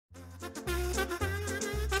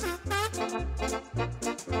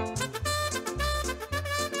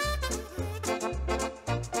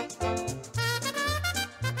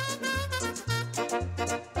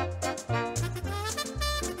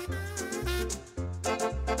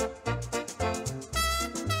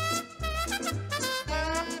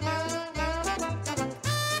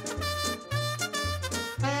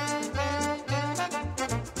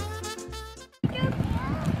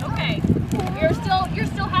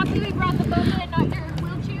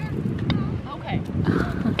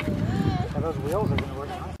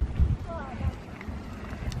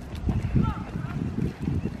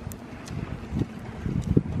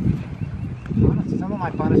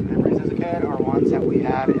ones that we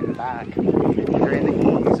have in the back. Either in the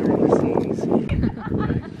E's or in the C's.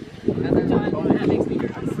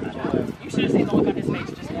 You should have seen the look on his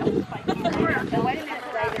face just now.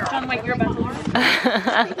 John, wait, you're about to learn.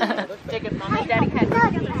 Take it, Mommy. Daddy had it.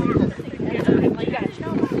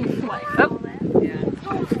 Oh.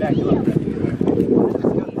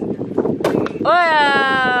 Whoa!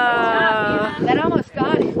 That almost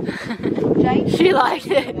got it. James? She liked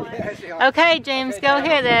it. Okay, James, go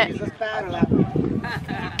hit it. Use this bad or that one?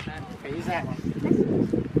 Okay, use that one.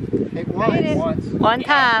 Hit once. One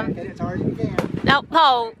time. Hit it as hard as you can. No,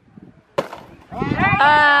 hold.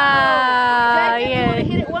 Yeah.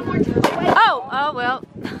 Hit it one more time. Oh, well.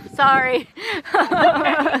 Sorry.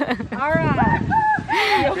 All right.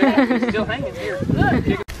 Still hanging here.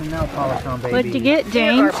 Some nail polish on, baby. What'd you get, Here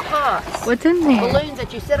James? are pots. What's in there? Balloons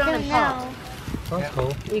that you sit on and pop. That's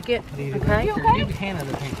cool. You get, okay? Give Hannah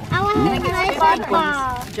the pink one. I want to play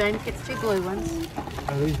football. James gets 2 blue ones.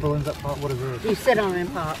 Are these balloons up top? What is this? You sit on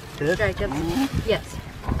and pop. This? Jacob. Yes.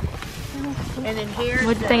 And then here's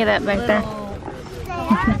What'd you think of that back there?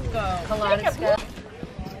 kaleidoscope.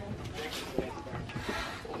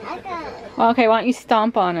 Well, okay, why don't you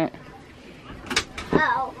stomp on it?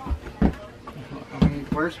 Oh. I mean,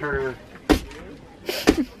 where's her?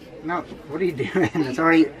 No, what are you doing? It's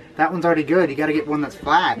already, that one's already good. You gotta get one that's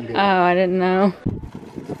flat and do it. Oh, I didn't know.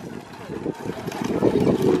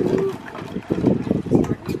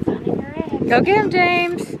 Go get him,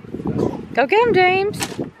 James. Go get him, James.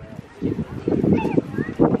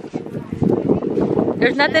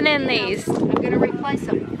 There's nothing in these. I'm going to replace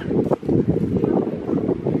them.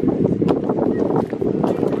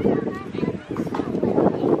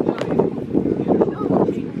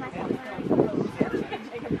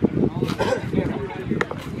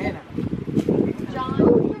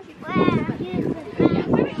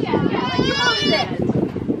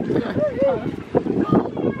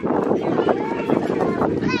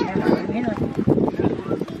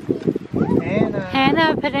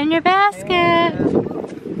 Hannah, put it in your basket.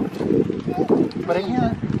 Put it in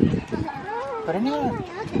here. Put it in here.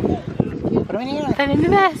 Put it in here. Put it in the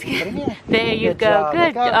basket. Put it in here. There you Good go. job.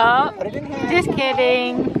 Good. Look up. Put it in Oh, here. just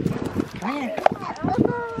kidding. Come here.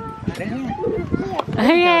 Put it in here.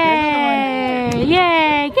 Yay!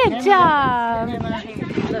 Yay! Good job.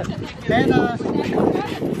 Hannah.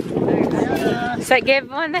 So give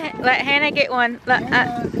one. Let Hannah get one.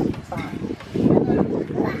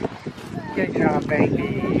 Good job, baby. Put it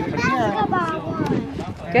in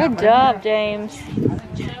here. Good job, James.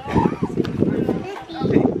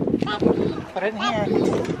 Put it in here.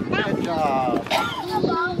 Good job.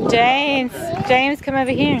 James, come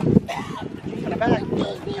over here. Put it back. Come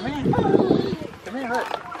here. Come here, look.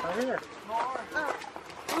 Over here.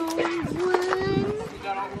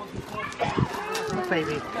 Look,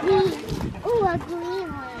 baby. Ooh, a green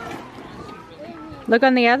one. Look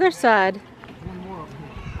on the other side.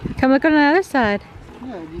 Come look on the other side.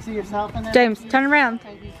 Yeah, do you see yourself in there? James, turn around.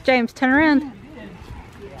 James, turn around.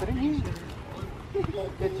 Put it in here.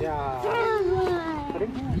 Good job. Put it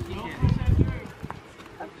in here.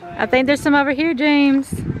 I think there's some over here,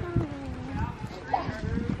 James.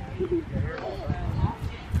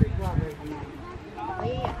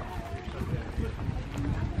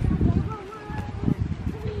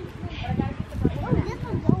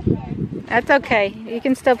 That's okay. You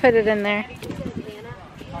can still put it in there.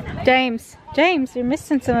 James, you're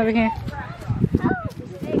missing some over here.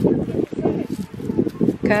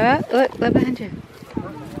 Cut. Look behind you.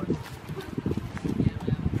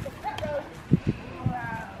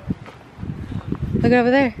 Look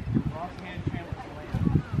over there.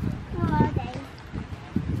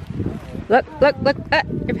 Look.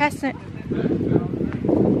 You're passing it.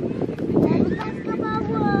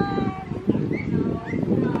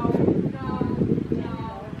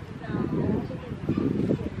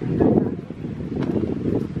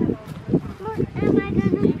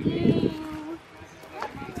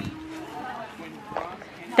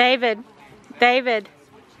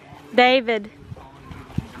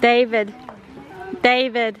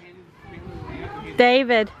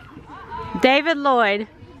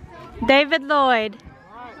 David Lloyd.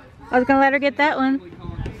 I was gonna let her get that one.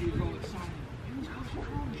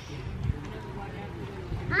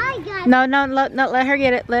 No, let her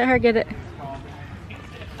get it. Let her get it.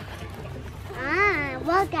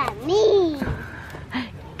 Look at me.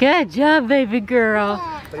 Good job, baby girl.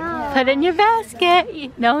 Put it in your basket.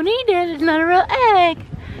 You don't eat it. It's not a real egg.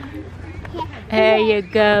 There you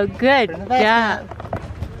go. Good job.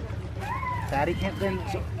 Daddy can't bend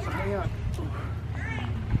somebody up.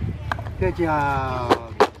 Good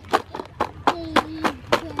job.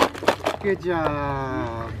 Good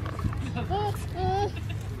job.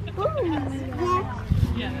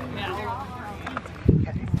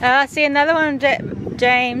 Oh, I see another one,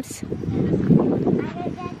 James.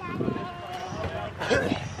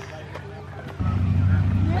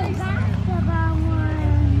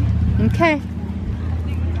 Okay.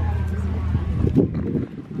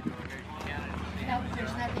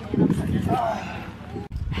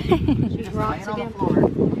 Rocks again.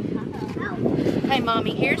 Hey,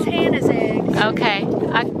 Mommy, here's Hannah's eggs. Okay.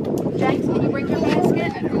 James, can you bring your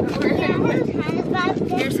basket?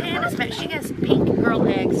 Here's Hannah's basket. She has pink girl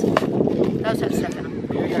eggs. Those have stuff in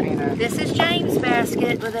them. This is James'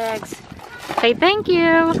 basket with eggs. Say thank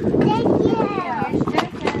you.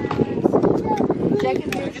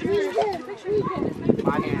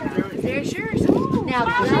 There's yours. Now,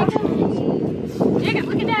 Jacob,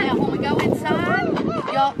 look at that. Now, when we go inside,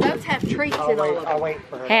 y'all, those have treats in all of them. I'll wait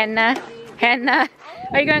for her. Hannah,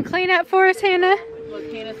 are you going to clean up for us, Hannah?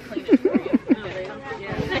 Look, Hannah's cleaning for you.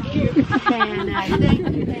 Thank you, Hannah. Thank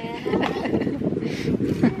you, Hannah.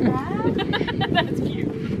 That's cute.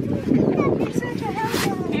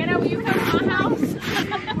 Hannah, will you come to my house?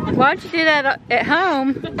 Why don't you do that at home?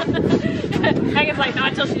 Megan's like, not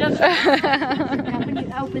until she does it. Now, when you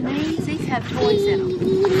open these have toys in them.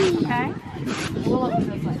 Okay? We'll open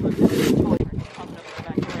those later.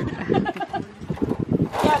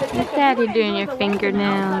 What's Daddy doing your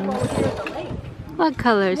fingernails? What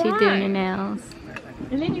color is he doing your nails?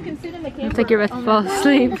 And then you can sit in the camper. Looks like you're about to fall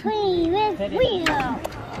asleep.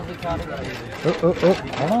 Oh,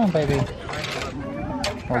 hold on, baby.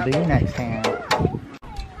 We'll do your next hand.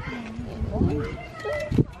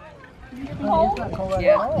 Cold? It's not cold at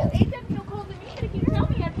Yeah. all. It doesn't feel cold to me, but if you tell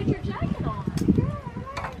me, I'd put your jacket on.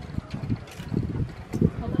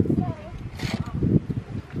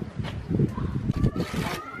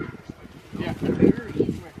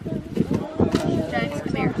 James,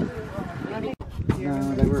 come here.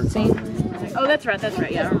 No, they were. See? Oh, that's right,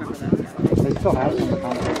 yeah, I remember that. They still have some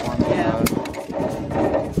concrete ones. Yeah.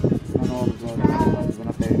 I know all the ones went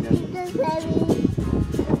up there together.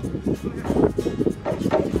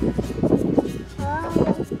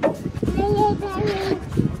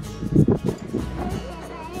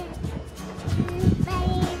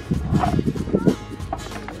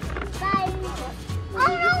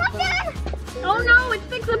 Oh no, it's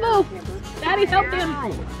fixable! Daddy, help him!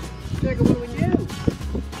 Jacob, what do we do?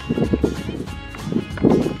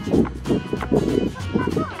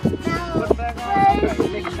 Put it back on. Okay,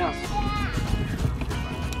 take your time.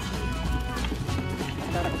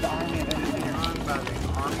 That was the Army of Engineers. Run by the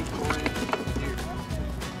Army Corps of Engineers.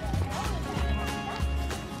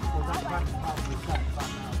 Well, that's probably shot by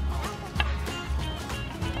now.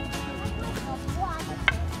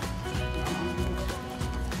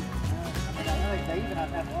 They even have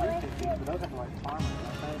 350s, but those have like farmers,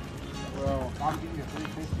 don't they? Well, I'll give you a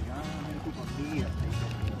 350. I don't know how many people need a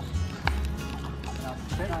 350. Now,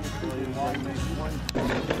 trying to do one, maybe one.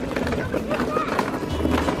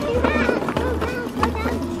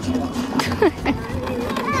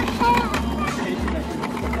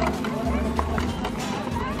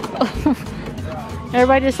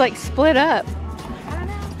 Everybody just like split up.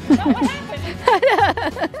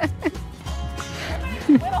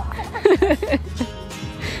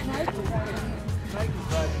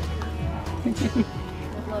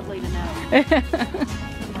 Lovely to know.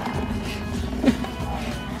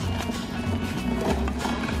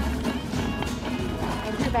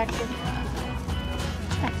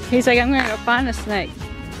 He's like, I'm going to go find a snake.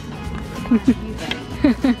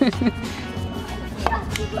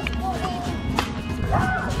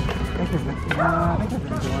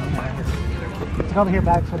 Let's go over here,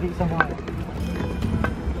 Bax. We'll get you some water.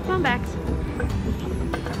 Come on, Bax.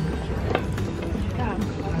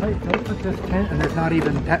 They put this tent, and there's not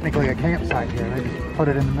even technically a campsite here. They just put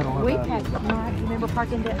it in the middle of We the... packed, Mark, remember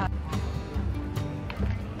parking there?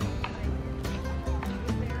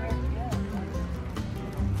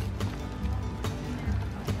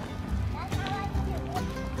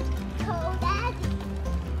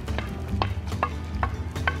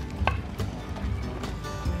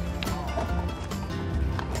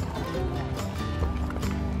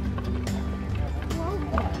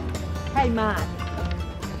 Hey, Mike.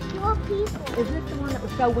 Your people. Is this the one that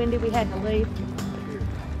was so windy we had to leave?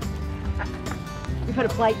 You put a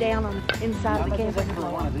plate down on the inside of the camper?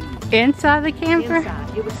 Inside the camper?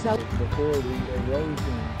 Inside. It was so... Before the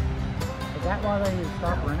erosion. Is that why they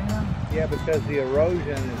stopped running them? Yeah, because the erosion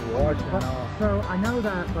is washing off. So I know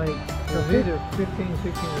that, like, So these are 15,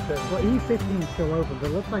 16, or 17. well, E15 is still open, but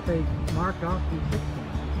it looks like they marked off E16.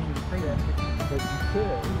 Can you say that? But you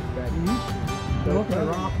could. You used to. So look at the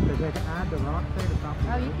rocks, because they can add the rocks there to stop the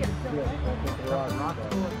Oh, you can still...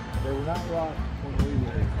 Not rock when we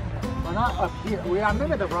were. We're not up here. I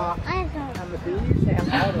remember the rock and the beach. They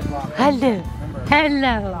have all the rocks. Hello.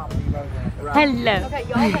 Hello. Hello. Okay,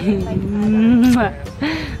 y'all have to make Mwah.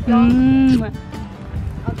 Mwah.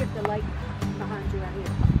 I'll get the lake behind you right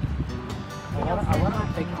here. I want to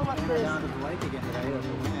take it down to the lake again today with the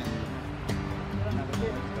wind.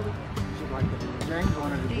 James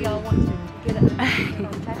wanted to Do do. y'all want to get it?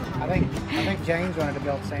 I think James wanted to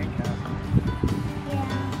build sandcastles.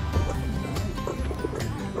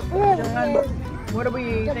 What are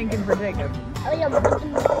we thinking for Jacob?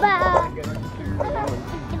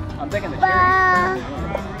 I'm thinking the cherry.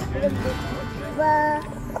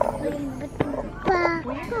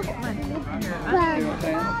 Will you go get my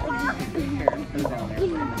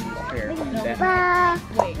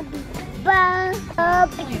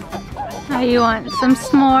Oh, you want some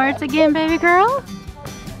s'mores again, baby girl?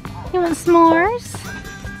 You want s'mores?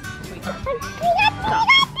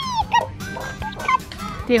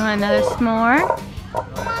 Do you want another s'more?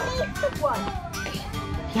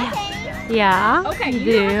 Yeah. Yeah, Okay, you you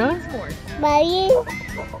do. don't need s'mores.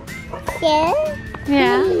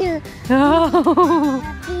 Yeah. Oh.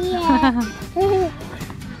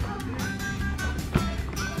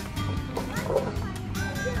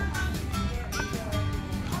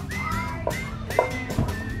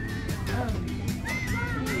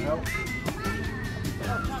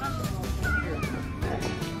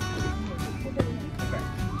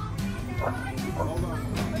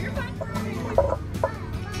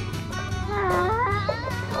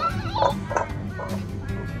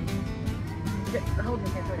 Hold me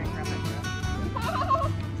here so I can grab my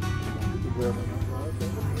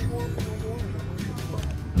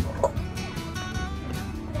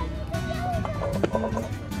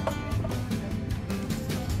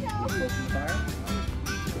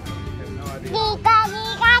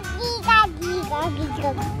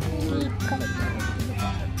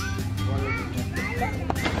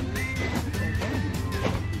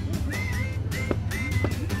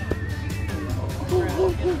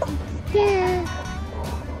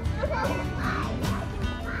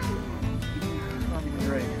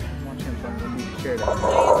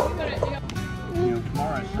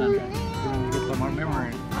Tomorrow's Sunday. We're going to get some more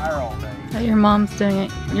memory fire all day. Oh, your mom's doing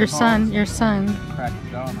it. Your son. Crack the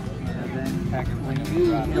donut. And then pack it when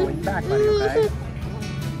you lean back, buddy, okay? Me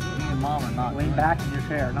and Mom are not. Lean back in your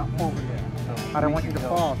chair, not forward. I don't want you to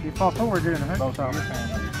fall. If you fall forward, you're going to hurt yourself. Both of your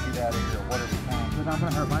families, get out of here, or whatever time. But I'm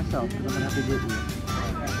going to hurt myself because I'm going to have to get you.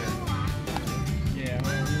 Yeah.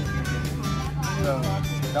 So,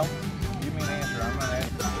 don't give me an answer. I'm going to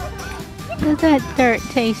ask. Does that dirt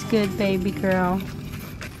taste good, baby girl?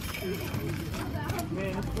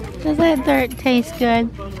 Does that dirt taste good?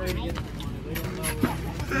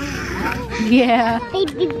 Yeah.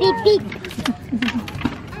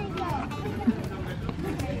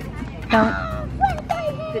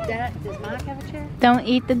 Does Mike have a chair? Don't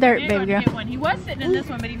eat the dirt, baby girl. He was sitting in this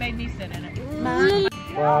one, but he made me sit in it.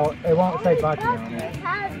 Well, it won't say Bucky on it.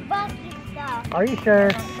 Are you sure?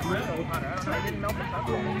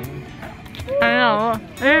 I know.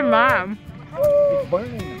 It's mom. It's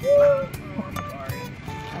burning.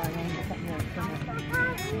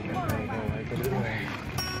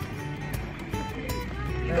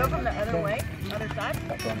 You go from the other way, other side?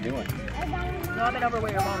 That's what I'm doing. No, I meant over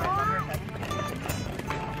where your mom is on her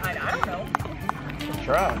side. I don't know.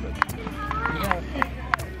 Try, but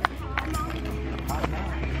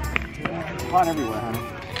hot everywhere, honey.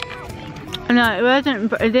 No, it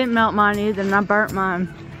wasn't. It didn't melt mine either, and I burnt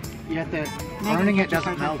mine. You have to. Burning it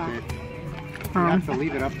doesn't melt it. You have to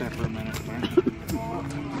leave it up there for a minute.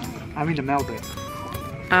 I mean to melt it.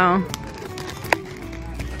 Oh.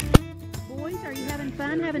 Boys, are you having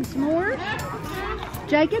fun having s'mores?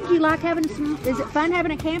 Jacob, do you like having some? Is it fun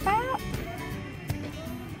having a camp out?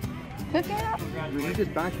 Cookout? When he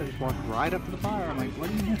just back, I just walked right up to the fire. I'm like, what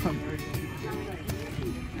are you doing?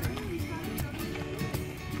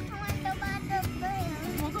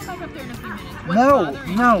 We'll go back up there in a few minutes.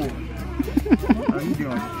 No. What are you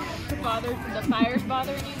doing? The fire's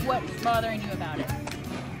bothering you? What's bothering you about it?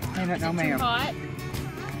 Hey, no, Is it too ma'am. hot?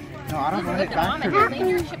 No, I don't want Look it at back Mama. to Here, me. lean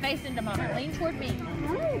your face into Mama. Lean toward me.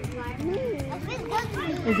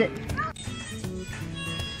 Is it?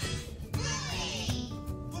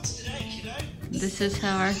 This is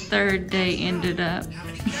how our third day ended up.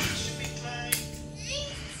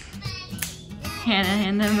 Hannah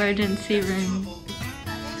in the emergency room.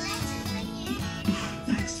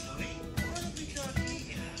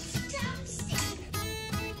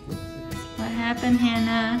 What happened,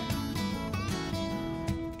 Hannah?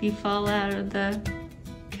 Did you fall out of the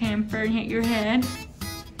camper and hit your head?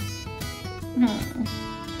 No.